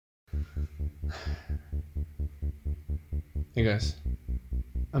Hey guys,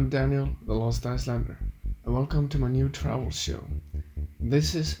 I'm Daniel, the Lost Icelander, and welcome to my new travel show.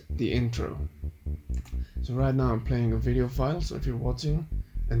 This is the intro. So right now I'm playing a video file, so if you're watching,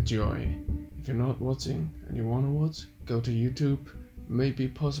 enjoy. If you're not watching and you wanna watch, go to YouTube, maybe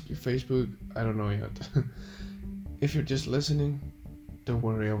possibly Facebook, I don't know yet. If you're just listening, don't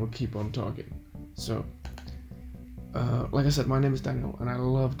worry, I will keep on talking. So, like I said, my name is Daniel and I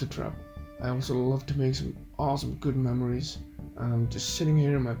love to travel. I also love to make some awesome good memories. I'm just sitting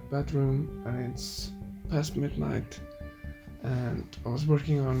here in my bedroom and it's past midnight and I was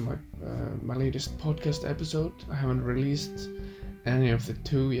working on my latest podcast episode. I haven't released any of the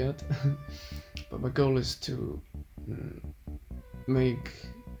two yet, but my goal is to make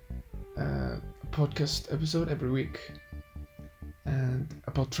a podcast episode every week and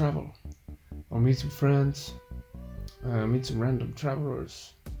about travel. I'll meet some friends, meet some random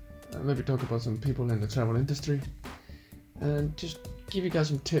travelers, maybe talk about some people in the travel industry, and just give you guys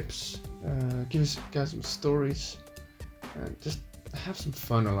some tips, give you guys some stories, and just have some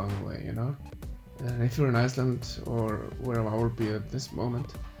fun along the way, you know. And if you're in Iceland or wherever I will be at this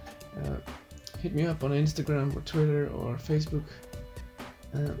moment, hit me up on Instagram or Twitter or Facebook.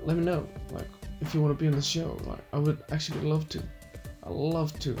 Let me know, like, if you want to be on the show. Like, I would actually love to. I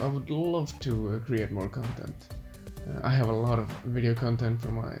would love to create more content. I have a lot of video content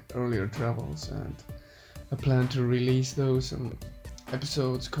from my earlier travels, and I plan to release those in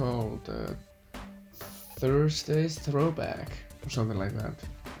episodes called Thursday's Throwback or something like that.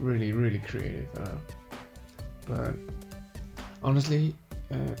 Really creative. But honestly,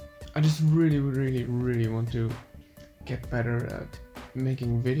 I just really want to get better at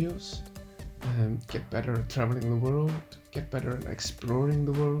making videos, get better at traveling the world, get better at exploring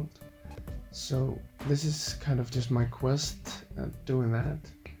the world. So this is kind of just my quest at doing that,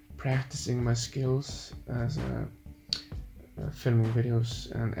 practicing my skills as filming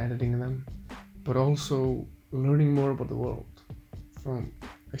videos and editing them, but also learning more about the world from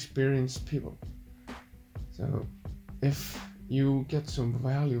experienced people. So if you get some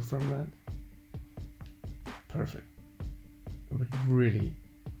value from that, perfect. But really,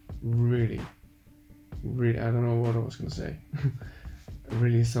 I don't know what I was gonna say.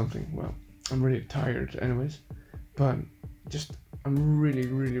 Really something. Well, I'm really tired anyways, but just I'm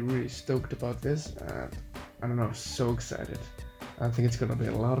really stoked about this, and I don't know, so excited. I think it's gonna be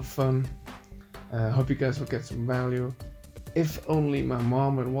a lot of fun. Hope you guys will get some value. If only my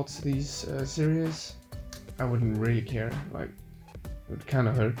mom would watch these series, I wouldn't really care. Like, it would kind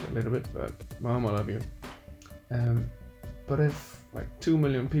of hurt a little bit, but Mom, I love you. But if like 2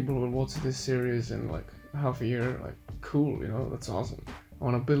 million people will watch this series in like half a year, like, cool, you know, that's awesome. I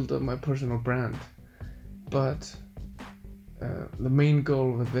want to build up my personal brand. But the main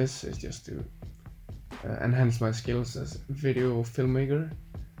goal with this is just to enhance my skills as a video filmmaker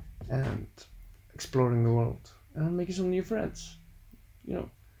and exploring the world and making some new friends. You know,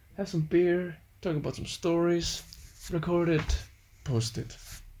 have some beer, talk about some stories, record it, post it.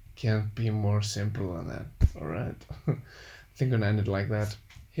 Can't be more simple than that. Alright. I think I'm gonna end it like that.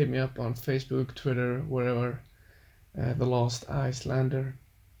 Hit me up on Facebook, Twitter, wherever. The Lost Icelander.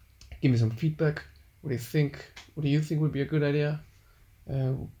 Give me some feedback. What do you think? What do you think would be a good idea?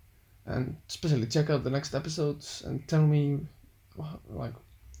 And especially check out the next episodes and tell me, like,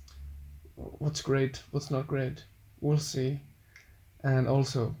 what's great, what's not great. We'll see. And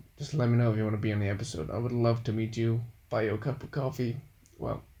also, just let me know if you want to be on the episode. I would love to meet you, buy you a cup of coffee,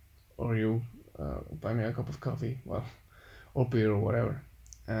 well, or you buy me a cup of coffee, well, or beer or whatever,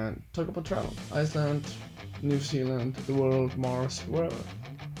 and talk about travel. Iceland, New Zealand, the world, Mars, wherever.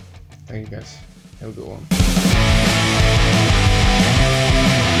 Thank you guys. Have a good one.